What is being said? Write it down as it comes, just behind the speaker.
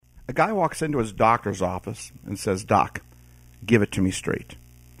A guy walks into his doctor's office and says, "Doc, give it to me straight.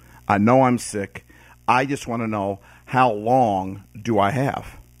 I know I'm sick. I just want to know, how long do I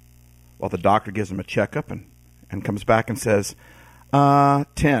have?" Well, the doctor gives him a checkup and comes back and says,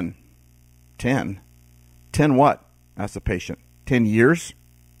 10. 10? 10 what? Asks the patient. 10 years?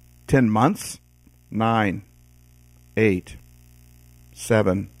 10 months? 9, 8,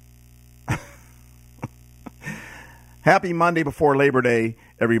 7. Happy Monday before Labor Day,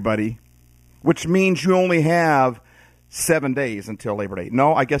 everybody, which means you only have 7 days until Labor Day.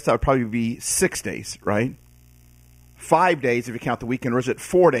 No, I guess that would probably be 6 days, right? 5 days if you count the weekend, or is it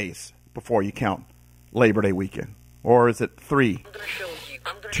 4 days before you count Labor Day weekend? Or is it 3,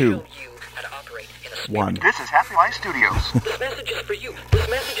 2, 1? This is Happy Life Studios. This message is for you. This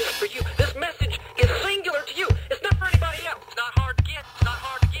message is for you. This message is singular to you. It's not for anybody else. It's not hard to get. It's not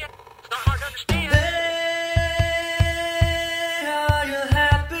hard to get. It's not hard to understand. Are you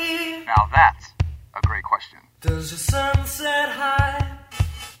happy? Now that's a great question. Does your sunset high?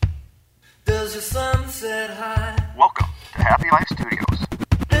 Does your sunset high? Welcome to Happy Life Studios.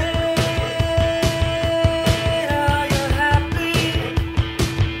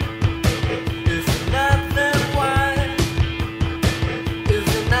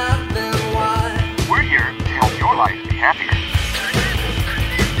 Happier.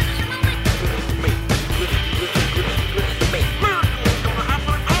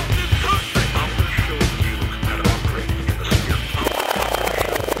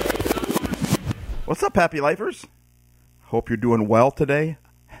 What's up, Happy Lifers? Hope you're doing well today.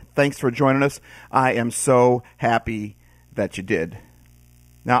 Thanks for joining us. I am so happy that you did.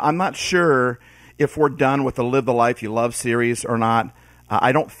 Now, I'm not sure if we're done with the Live the Life You Love series or not.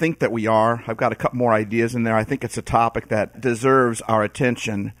 I don't think that we are. I've got a couple more ideas in there. I think it's a topic that deserves our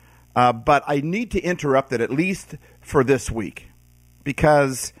attention. But I need to interrupt it at least for this week,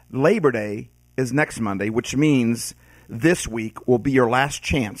 because Labor Day is next Monday, which means this week will be your last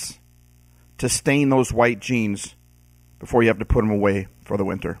chance to stain those white jeans before you have to put them away for the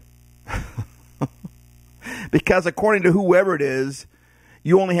winter. Because according to whoever it is,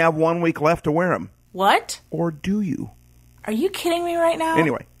 you only have 1 week left to wear them. What? Or do you? Are you kidding me right now?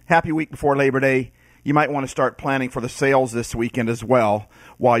 Anyway, happy week before Labor Day. You might want to start planning for the sales this weekend as well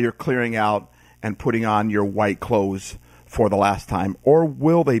while you're clearing out and putting on your white clothes for the last time. Or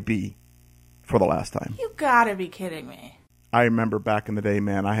will they be for the last time? You gotta be kidding me. I remember back in the day,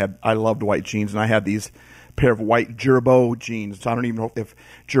 man, I loved white jeans, and I had these pair of white Gerbo jeans. I don't even know if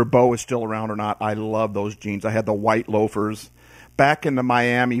Gerbo is still around or not. I love those jeans. I had the white loafers back in the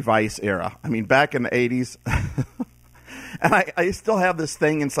Miami Vice era. I mean, back in the 80s. And I still have this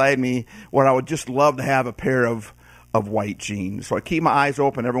thing inside me where I would just love to have a pair of white jeans. So I keep my eyes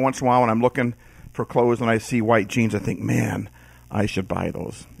open every once in a while when I'm looking for clothes and I see white jeans. I think, man, I should buy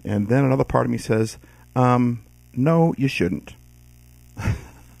those. And then another part of me says, no, you shouldn't.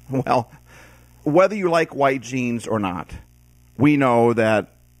 Well, whether you like white jeans or not, we know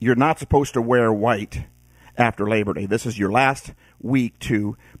that you're not supposed to wear white after Labor Day. This is your last week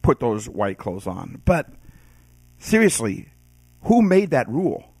to put those white clothes on. But seriously, who made that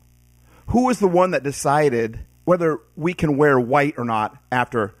rule? Who is the one that decided whether we can wear white or not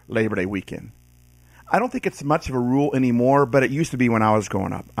after Labor Day weekend? I don't think it's much of a rule anymore, but it used to be when I was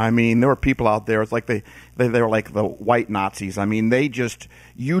growing up. I mean, there were people out there, it's like they were like the white Nazis. I mean,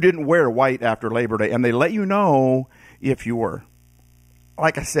 you didn't wear white after Labor Day, and they let you know if you were.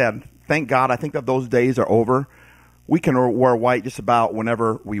 Like I said, thank God, I think that those days are over. We can wear white just about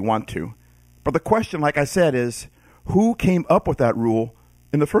whenever we want to. But the question, like I said, is who came up with that rule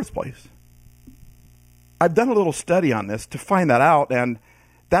in the first place? I've done a little study on this to find that out, and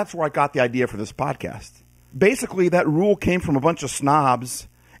that's where I got the idea for this podcast. Basically, that rule came from a bunch of snobs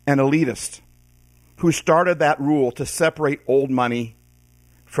and elitists who started that rule to separate old money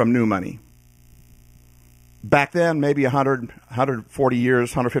from new money. Back then, maybe 100, 140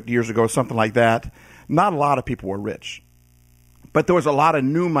 years, 150 years ago, something like that, not a lot of people were rich. But there was a lot of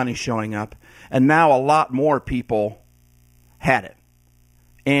new money showing up, and now a lot more people had it.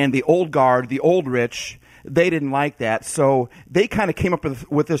 And the old guard, the old rich, they didn't like that. So they kind of came up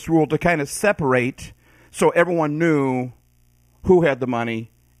with this rule to kind of separate so everyone knew who had the money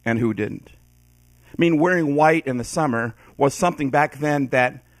and who didn't. I mean, wearing white in the summer was something back then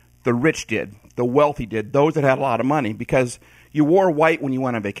that the rich did, the wealthy did, those that had a lot of money, because you wore white when you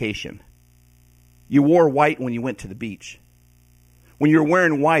went on vacation. You wore white when you went to the beach. When you're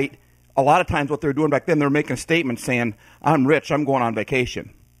wearing white, a lot of times what they're doing back then, they're making a statement saying, I'm rich, I'm going on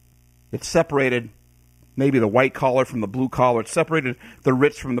vacation. It separated maybe the white collar from the blue collar. It separated the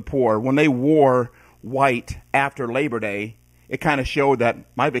rich from the poor. When they wore white after Labor Day, it kind of showed that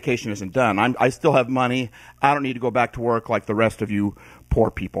my vacation isn't done. I still have money. I don't need to go back to work like the rest of you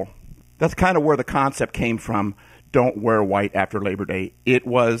poor people. That's kind of where the concept came from. Don't wear white after Labor Day. It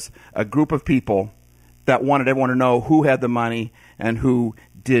was a group of people that wanted everyone to know who had the money and who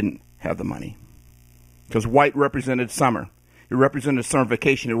didn't have the money. Because white represented summer. It represented summer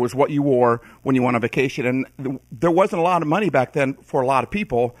vacation. It was what you wore when you went on vacation. And there wasn't a lot of money back then for a lot of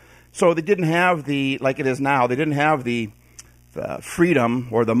people. So they didn't have like it is now, they didn't have the freedom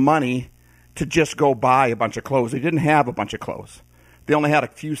or the money to just go buy a bunch of clothes. They didn't have a bunch of clothes. They only had a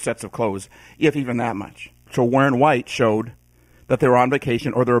few sets of clothes, if even that much. So wearing white showed that they were on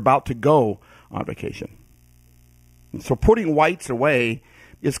vacation or they're about to go on vacation. And so putting whites away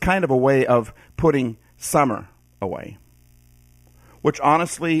is kind of a way of putting summer away, which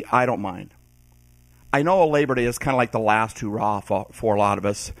honestly, I don't mind. I know a Labor Day is kind of like the last hurrah for a lot of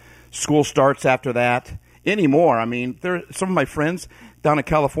us. School starts after that. Anymore, I mean, some of my friends down in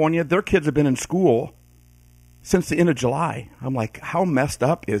California, their kids have been in school since the end of July. I'm like, how messed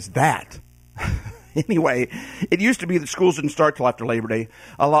up is that? Anyway, it used to be that schools didn't start till after Labor Day.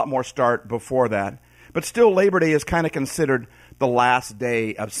 A lot more start before that. But still, Labor Day is kind of considered the last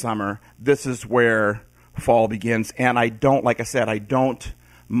day of summer. This is where fall begins. And I don't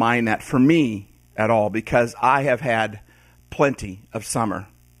mind that for me at all because I have had plenty of summer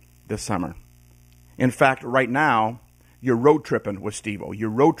this summer. In fact, right now, you're road tripping with Steve-O. You're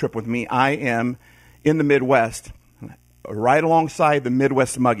road trip with me. I am in the Midwest, right alongside the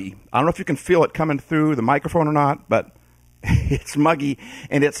Midwest muggy. I don't know if you can feel it coming through the microphone or not, but it's muggy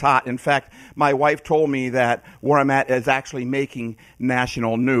and it's hot. In fact, my wife told me that where I'm at is actually making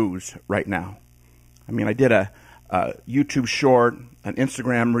national news right now. I mean, I did a YouTube short, an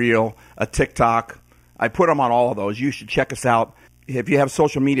Instagram reel, a TikTok. I put them on all of those. You should check us out. If you have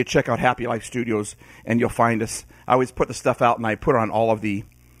social media, check out Happy Life Studios, and you'll find us. I always put the stuff out, and I put it on all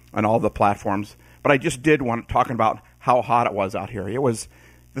the platforms. But I just did one talking about how hot it was out here.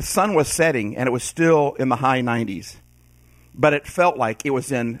 The sun was setting, and it was still in the high 90s. But it felt like it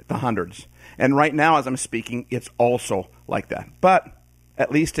was in the hundreds. And right now, as I'm speaking, it's also like that. But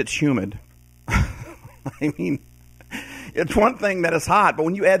at least it's humid. I mean, it's one thing that is hot, but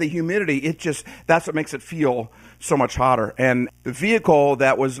when you add the humidity, that's what makes it feel so much hotter. And the vehicle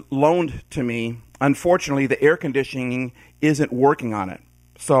that was loaned to me, unfortunately, the air conditioning isn't working on it.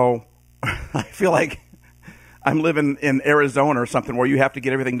 So I feel like I'm living in Arizona or something where you have to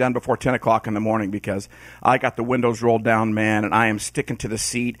get everything done before 10 o'clock in the morning because I got the windows rolled down, man, and I am sticking to the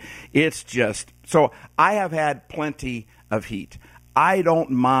seat. So I have had plenty of heat. I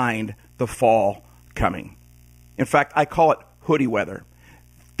don't mind the fall coming. In fact, I call it hoodie weather.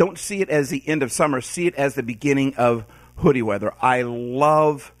 Don't see it as the end of summer. See it as the beginning of hoodie weather. I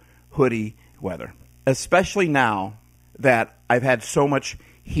love hoodie weather, especially now that I've had so much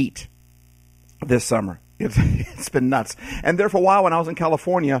heat this summer. It's been nuts. And there for a while when I was in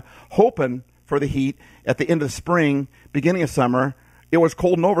California, hoping for the heat at the end of spring, beginning of summer, it was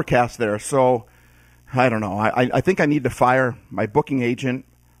cold and overcast there. So I don't know. I think I need to fire my booking agent,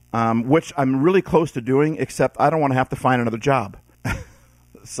 which I'm really close to doing, except I don't want to have to find another job.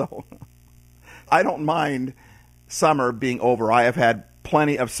 So I don't mind summer being over. I have had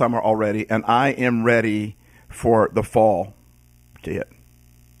plenty of summer already, and I am ready for the fall to hit.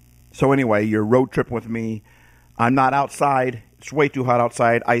 So anyway, you're road tripping with me. I'm not outside. It's way too hot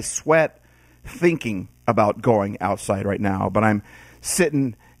outside. I sweat thinking about going outside right now, but I'm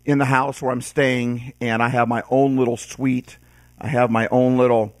sitting in the house where I'm staying, and I have my own little suite. I have my own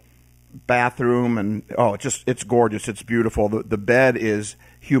little bathroom, and it's gorgeous. It's beautiful. The bed is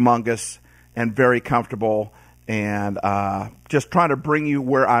humongous and very comfortable, and just trying to bring you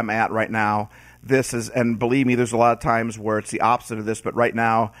where I'm at right now. And believe me, there's a lot of times where it's the opposite of this, but right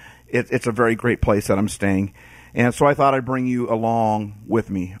now it's a very great place that I'm staying. And so I thought I'd bring you along with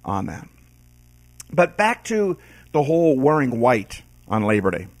me on that. But back to the whole wearing white on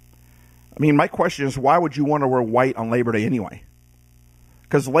Labor Day. I mean, my question is, why would you want to wear white on Labor Day anyway?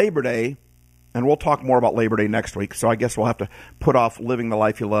 Because Labor Day, and we'll talk more about Labor Day next week, so I guess we'll have to put off living the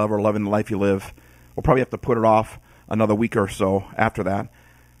life you love or loving the life you live. We'll probably have to put it off another week or so after that.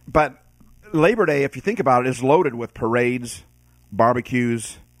 But Labor Day, if you think about it, is loaded with parades,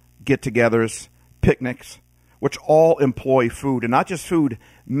 barbecues, get-togethers, picnics, which all employ food, and not just food,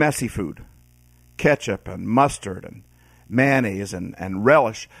 messy food, ketchup and mustard and mayonnaise and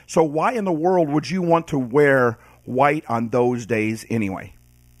relish. So why in the world would you want to wear white on those days anyway?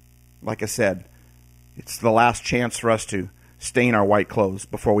 Like I said, it's the last chance for us to stain our white clothes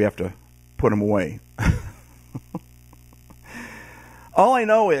before we have to put them away. All I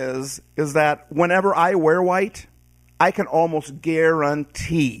know is that whenever I wear white, I can almost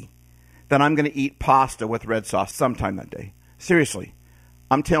guarantee that I'm going to eat pasta with red sauce sometime that day. Seriously,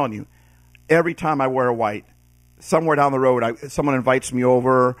 I'm telling you, every time I wear white, somewhere down the road, someone invites me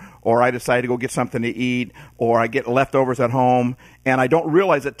over, or I decide to go get something to eat, or I get leftovers at home, and I don't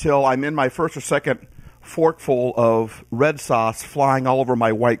realize it till I'm in my first or second forkful of red sauce flying all over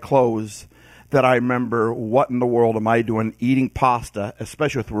my white clothes that I remember, what in the world am I doing eating pasta,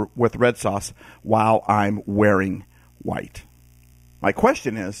 especially with red sauce, while I'm wearing white? My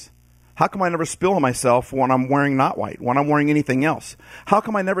question is, how come I never spill on myself when I'm wearing not white, when I'm wearing anything else? How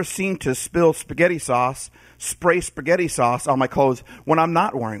come I never seem to spill spaghetti sauce, spray spaghetti sauce on my clothes when I'm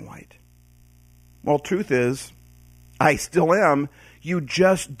not wearing white? Well, truth is, I still am. You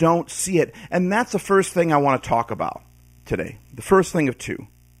just don't see it. And that's the first thing I want to talk about today. The first thing of two.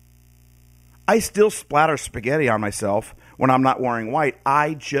 I still splatter spaghetti on myself when I'm not wearing white.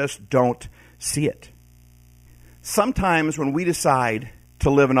 I just don't see it. Sometimes when we decide to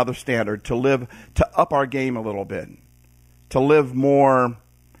live another standard, to up our game a little bit, to live more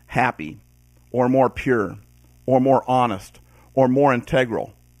happy or more pure or more honest or more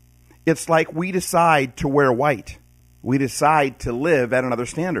integral, it's like we decide to wear white. We decide to live at another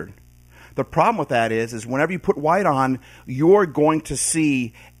standard. The problem with that is whenever you put white on, you're going to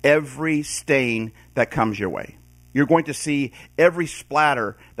see every stain that comes your way. You're going to see every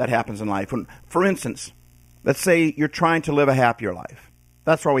splatter that happens in life. For instance, let's say you're trying to live a happier life.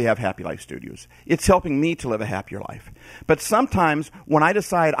 That's why we have Happy Life Studios. It's helping me to live a happier life. But sometimes when I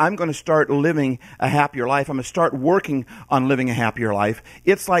decide I'm going to start living a happier life, I'm going to start working on living a happier life,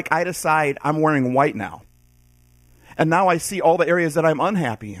 it's like I decide I'm wearing white now. And now I see all the areas that I'm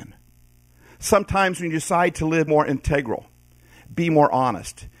unhappy in. Sometimes when you decide to live more integral, be more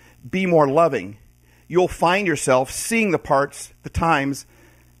honest, be more loving, you'll find yourself seeing the times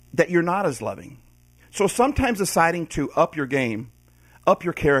that you're not as loving. So sometimes deciding to up your game, up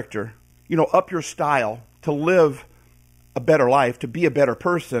your character, up your style, to live a better life, to be a better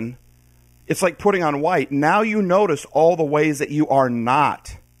person, it's like putting on white. Now you notice all the ways that you are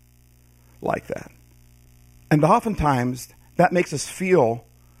not like that. And oftentimes, that makes us feel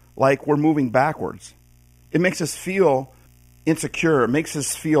like we're moving backwards. It makes us feel insecure. It makes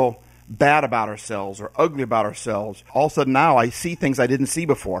us feel bad about ourselves or ugly about ourselves. All of a sudden now I see things I didn't see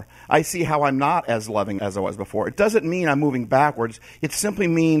before. I see how I'm not as loving as I was before. It doesn't mean I'm moving backwards. It simply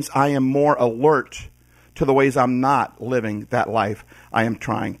means I am more alert to the ways I'm not living that life I am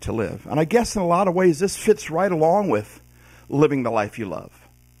trying to live. And I guess in a lot of ways this fits right along with living the life you love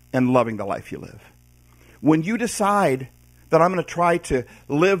and loving the life you live. When you decide that I'm going to try to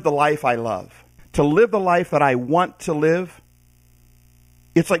live the life I love, to live the life that I want to live,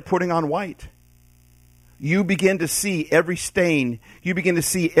 it's like putting on white. You begin to see every stain. You begin to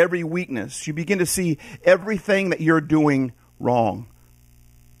see every weakness. You begin to see everything that you're doing wrong.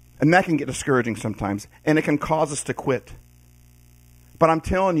 And that can get discouraging sometimes, and it can cause us to quit. But I'm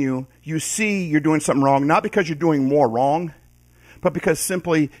telling you, you see you're doing something wrong, not because you're doing more wrong, but because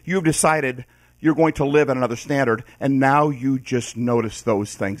simply you've decided you're going to live at another standard, and now you just notice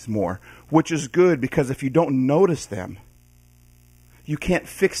those things more, which is good, because if you don't notice them, you can't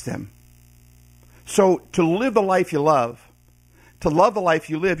fix them. So to live the life you love, to love the life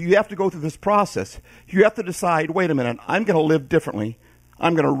you live, you have to go through this process. You have to decide, wait a minute, I'm going to live differently.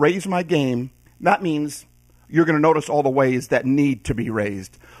 I'm going to raise my game. That means you're going to notice all the ways that need to be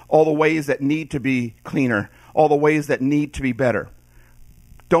raised, all the ways that need to be cleaner, all the ways that need to be better.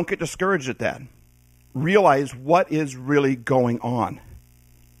 Don't get discouraged at that. Realize what is really going on.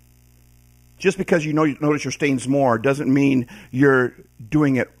 Just because you notice your stains more doesn't mean you're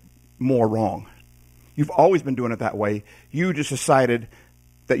doing it more wrong. You've always been doing it that way. You just decided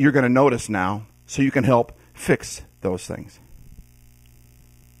that you're going to notice now so you can help fix those things.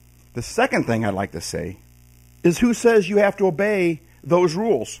 The second thing I'd like to say is, who says you have to obey those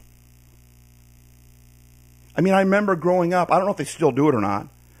rules? I mean, I remember growing up, I don't know if they still do it or not,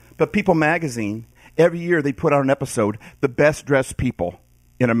 but People Magazine, every year they put out an episode, the best dressed people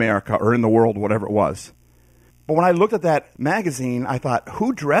in America or in the world, whatever it was. But when I looked at that magazine, I thought,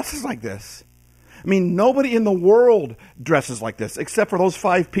 who dresses like this? I mean, nobody in the world dresses like this except for those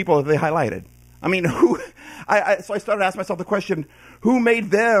 5 people that they highlighted. I mean, so I started asking myself the question, who made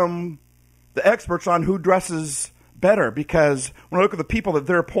them the experts on who dresses better? Because when I look at the people that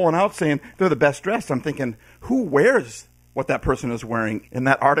they're pulling out saying they're the best dressed, I'm thinking, who wears what that person is wearing in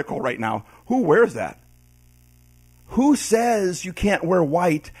that article right now? Who wears that? Who says you can't wear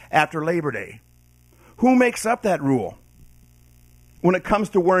white after Labor Day? Who makes up that rule? when it comes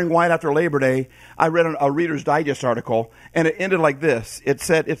to wearing white after Labor Day, I read a Reader's Digest article, and it ended like this. It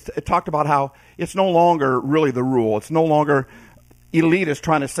said, it talked about how it's no longer really the rule. It's no longer elitists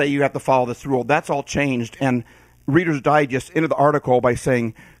trying to say you have to follow this rule. That's all changed. And Reader's Digest ended the article by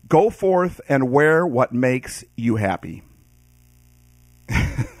saying, go forth and wear what makes you happy.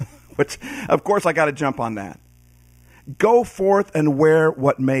 Which, of course, I got to jump on that. Go forth and wear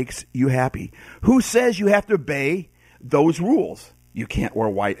what makes you happy. Who says you have to obey those rules? You can't wear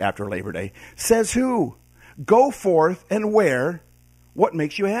white after Labor Day. Says who? Go forth and wear what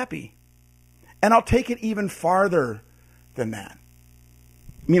makes you happy. And I'll take it even farther than that.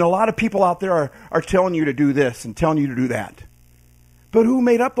 I mean, a lot of people out there are telling you to do this and telling you to do that. But who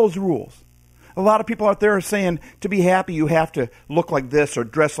made up those rules? A lot of people out there are saying to be happy, you have to look like this or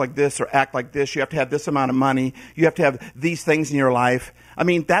dress like this or act like this. You have to have this amount of money. You have to have these things in your life. I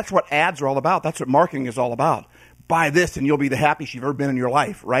mean, that's what ads are all about. That's what marketing is all about. Buy this and you'll be the happiest you've ever been in your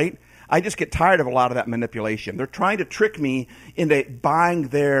life, right? I just get tired of a lot of that manipulation. They're trying to trick me into buying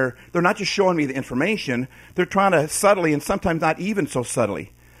they're not just showing me the information. They're trying to subtly, and sometimes not even so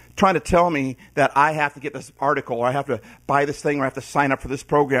subtly, trying to tell me that I have to get this article or I have to buy this thing or I have to sign up for this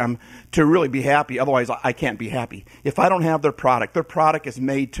program to really be happy. Otherwise, I can't be happy. If I don't have their product is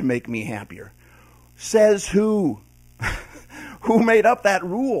made to make me happier. Says who? Who made up that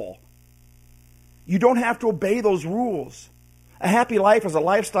rule? You don't have to obey those rules. A happy life is a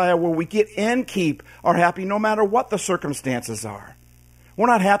lifestyle where we get and keep our happy no matter what the circumstances are. We're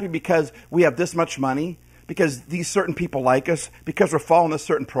not happy because we have this much money, because these certain people like us, because we're following a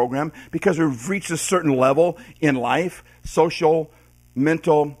certain program, because we've reached a certain level in life, social,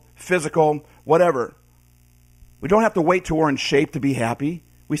 mental, physical, whatever. We don't have to wait till we're in shape to be happy.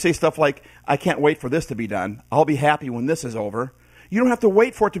 We say stuff like, I can't wait for this to be done. I'll be happy when this is over. You don't have to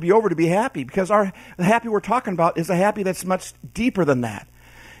wait for it to be over to be happy, because the happy we're talking about is a happy that's much deeper than that.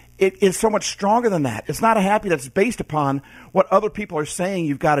 It is so much stronger than that. It's not a happy that's based upon what other people are saying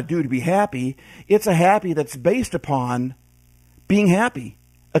you've got to do to be happy. It's a happy that's based upon being happy,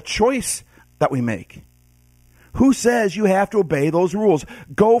 a choice that we make. Who says you have to obey those rules?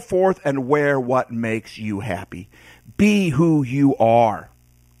 Go forth and wear what makes you happy. Be who you are.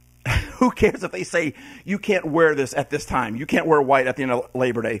 Who cares if they say you can't wear this at this time? You can't wear white at the end of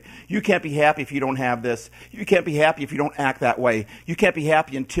Labor Day. You can't be happy if you don't have this. You can't be happy if you don't act that way. You can't be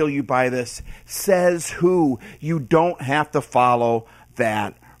happy until you buy this. Says who? You don't have to follow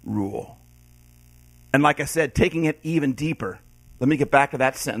that rule. And like I said, taking it even deeper. Let me get back to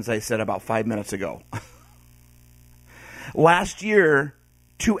that sentence I said about 5 minutes ago. Last year,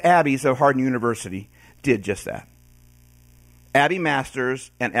 2 Abbeys of Harding University did just that. Abby Masters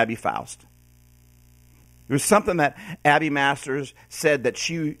and Abby Faust. There was something that Abby Masters said that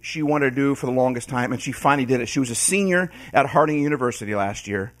she wanted to do for the longest time, and she finally did it. She was a senior at Harding University last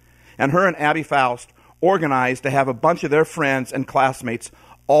year, and her and Abby Faust organized to have a bunch of their friends and classmates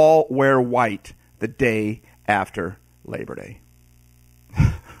all wear white the day after Labor Day.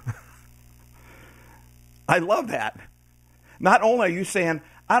 I love that. Not only are you saying,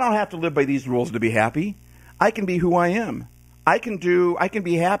 I don't have to live by these rules to be happy. I can be who I am. I can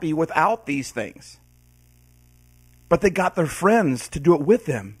be happy without these things. But they got their friends to do it with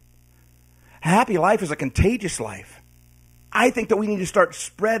them. A happy life is a contagious life. I think that we need to start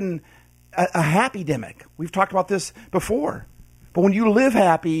spreading a happy-demic. We've talked about this before. But when you live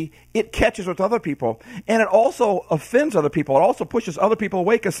happy, it catches with other people. And it also offends other people. It also pushes other people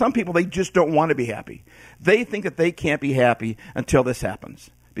away, because some people, they just don't want to be happy. They think that they can't be happy until this happens.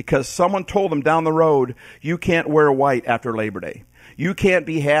 Because someone told them down the road, you can't wear white after Labor Day. You can't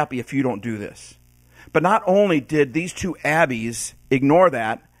be happy if you don't do this. But not only did these 2 Abbeys ignore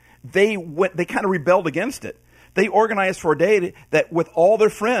that, they kind of rebelled against it. They organized for a day that with all their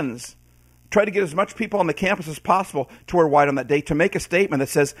friends, tried to get as much people on the campus as possible to wear white on that day, to make a statement that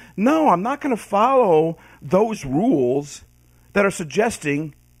says, no, I'm not going to follow those rules that are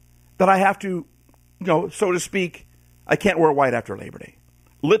suggesting that I have to, so to speak, I can't wear white after Labor Day.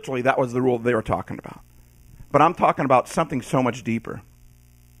 Literally, that was the rule they were talking about. But I'm talking about something so much deeper.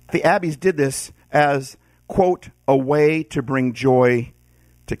 The Abbeys did this as, quote, a way to bring joy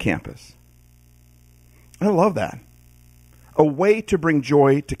to campus. I love that. A way to bring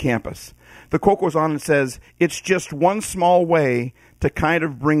joy to campus. The quote goes on and says, it's just one small way to kind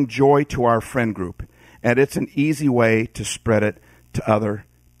of bring joy to our friend group. And it's an easy way to spread it to other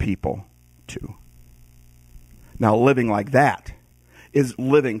people, too. Now, living like that is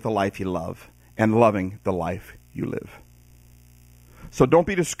living the life you love and loving the life you live. So don't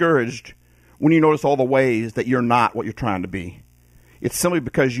be discouraged when you notice all the ways that you're not what you're trying to be. It's simply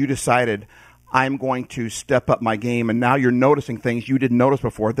because you decided, I'm going to step up my game, and now you're noticing things you didn't notice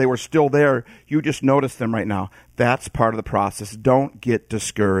before. They were still there. You just noticed them right now. That's part of the process. Don't get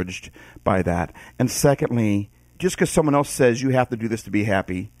discouraged by that. And secondly, just because someone else says you have to do this to be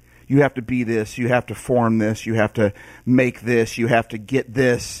happy, you have to be this, you have to form this, you have to make this, you have to get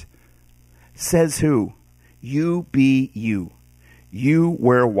this, says who? You be you. You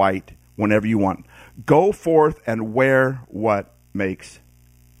wear white whenever you want. Go forth and wear what makes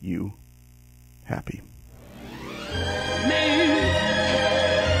you happy.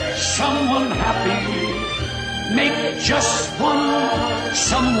 Make someone happy. Make just one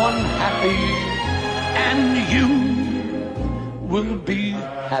someone happy. And you will be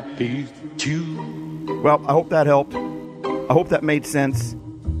happy too. Well, I hope that helped. I hope that made sense.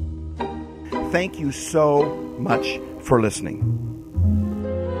 Thank you so much for listening.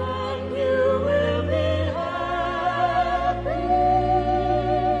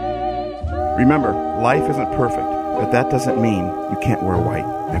 Remember, life isn't perfect, but that doesn't mean you can't wear white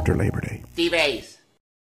after Labor Day. Stevie.